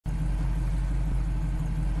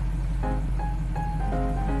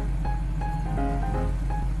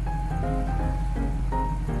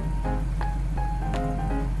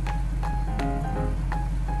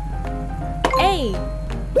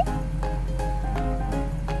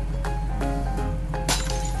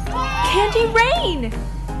Candy rain!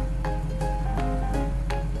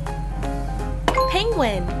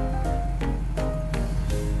 Penguin.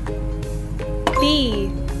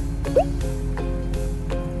 B.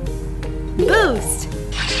 Boost.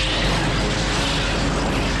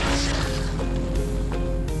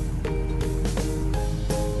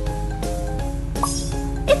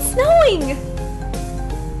 It's snowing!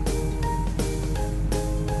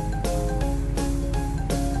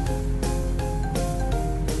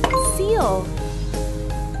 Seal.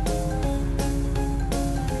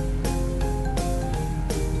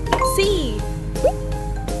 C.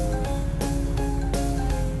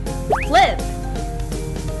 Flip.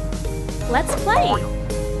 Let's play.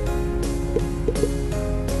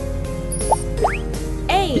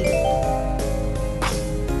 A.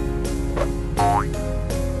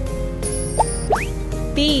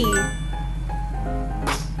 B.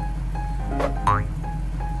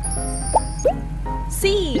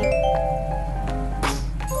 C.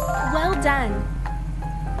 Well done.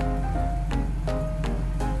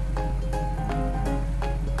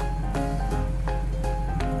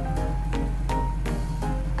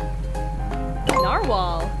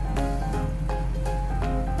 Narwhal.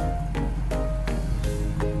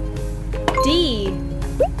 D.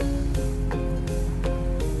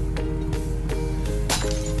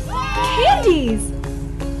 Candies.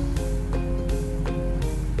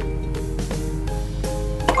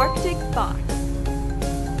 Arctic fox.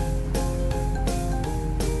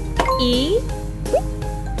 E.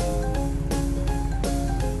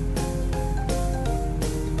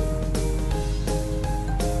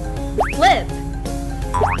 Flip.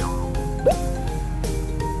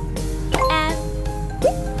 F.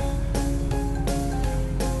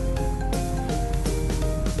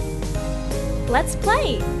 Let's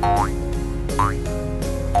play.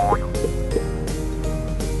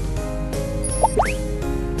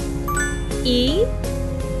 E.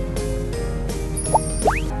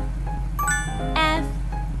 F.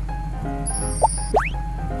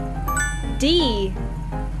 D.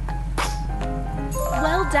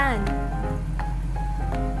 Well done.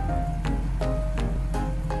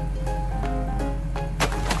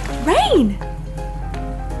 Rain!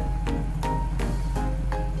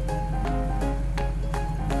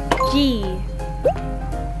 G.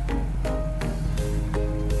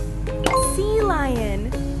 Sea lion.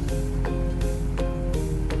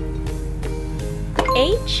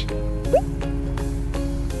 H.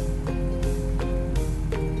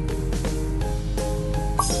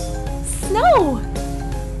 Snow.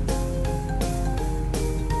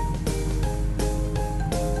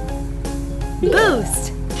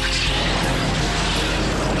 Boost.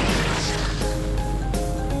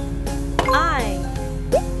 I.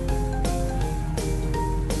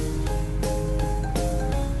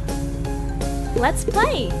 Let's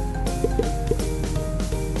play.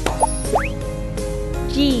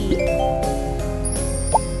 G.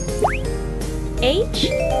 H.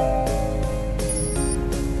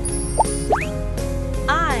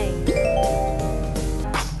 I.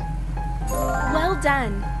 Well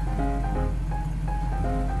done.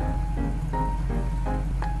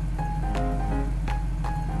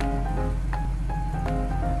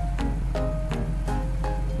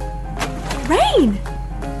 Rain!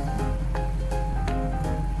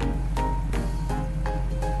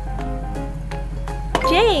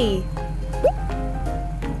 J.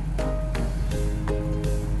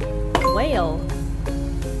 Whale.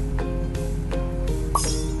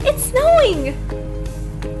 It's snowing!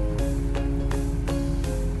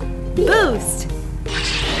 Boost.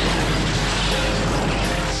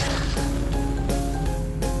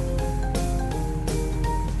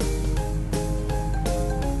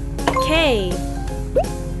 K.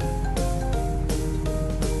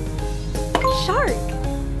 Shark.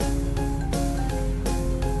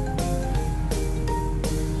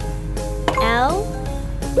 L.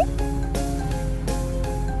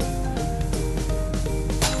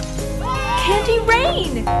 Candy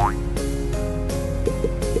rain.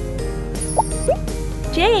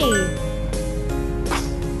 J.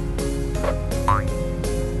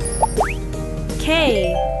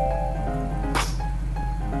 K.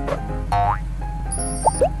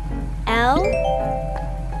 L.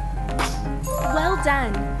 Well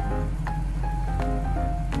done.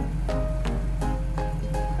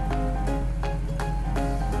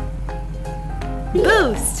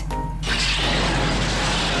 Boost.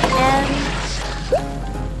 M.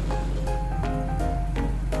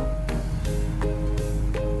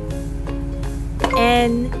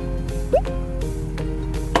 N.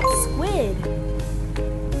 Squid.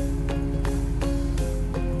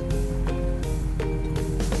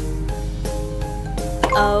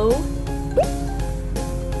 O.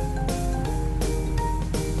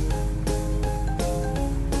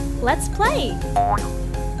 Let's play.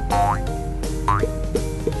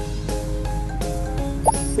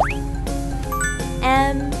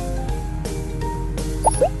 M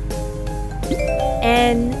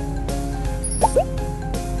N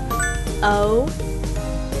O.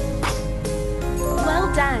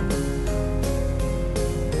 Well done.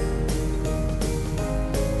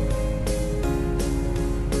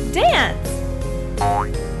 Dance.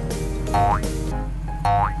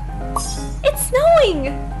 It's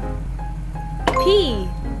snowing. P.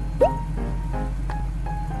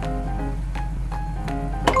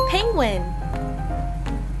 Penguin.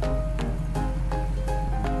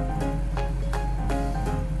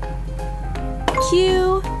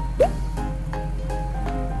 Q.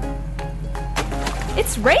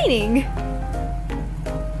 It's raining.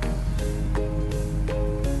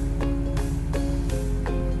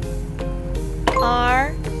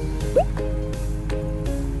 R.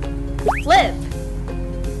 Flip.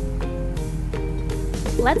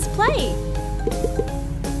 Let's play.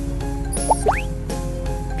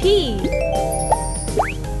 P.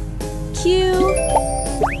 Q.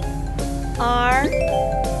 R.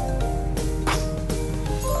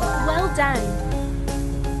 Well done.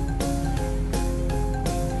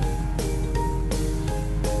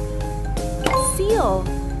 Seal.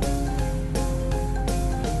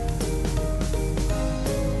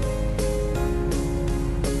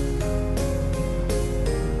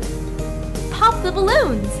 Pop the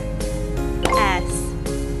balloons. S.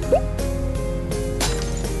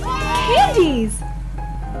 Candies.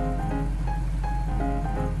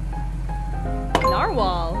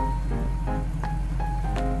 Narwhal.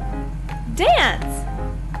 Dance.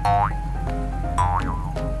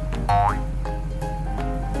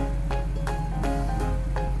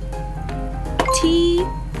 T.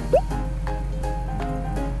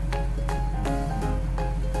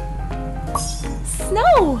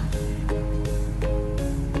 Snow.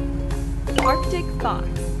 Arctic fox.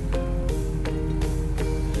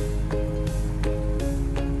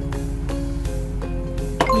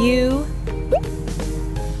 U.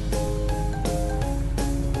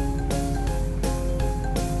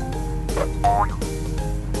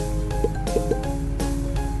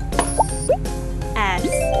 S.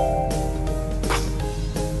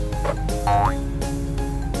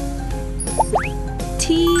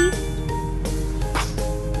 T.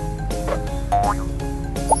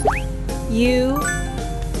 U.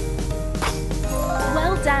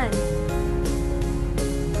 Well done.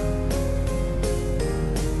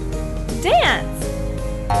 Dance.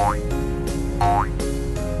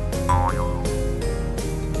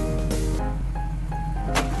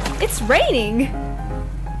 It's raining.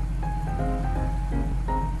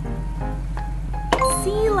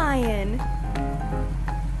 Sea lion.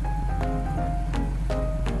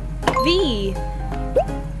 V.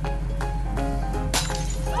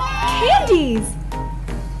 Candies.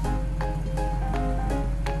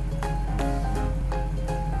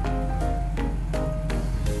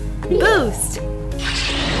 Boost.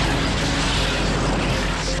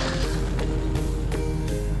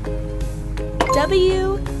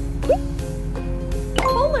 W.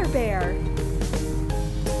 Polar bear.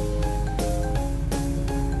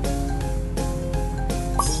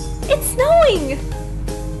 It's snowing.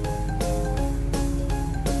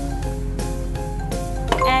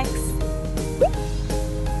 X.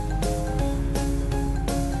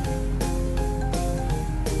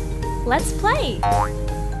 Let's play.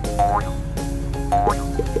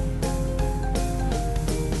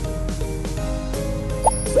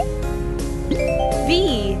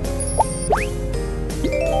 V.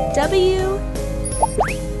 W.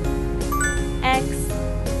 X.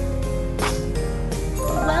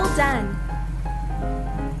 Well done.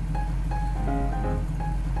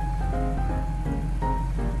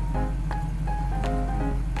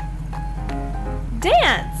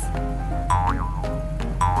 Dance.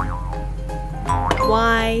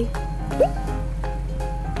 Y.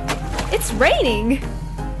 It's raining.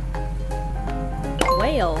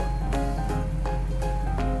 Whale.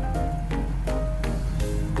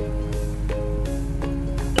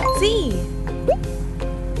 Z.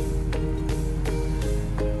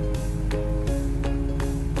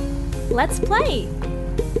 Let's play.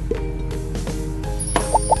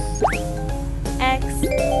 X.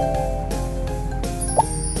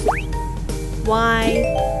 Y.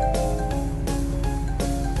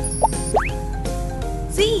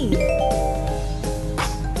 Z.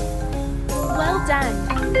 Well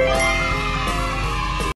done.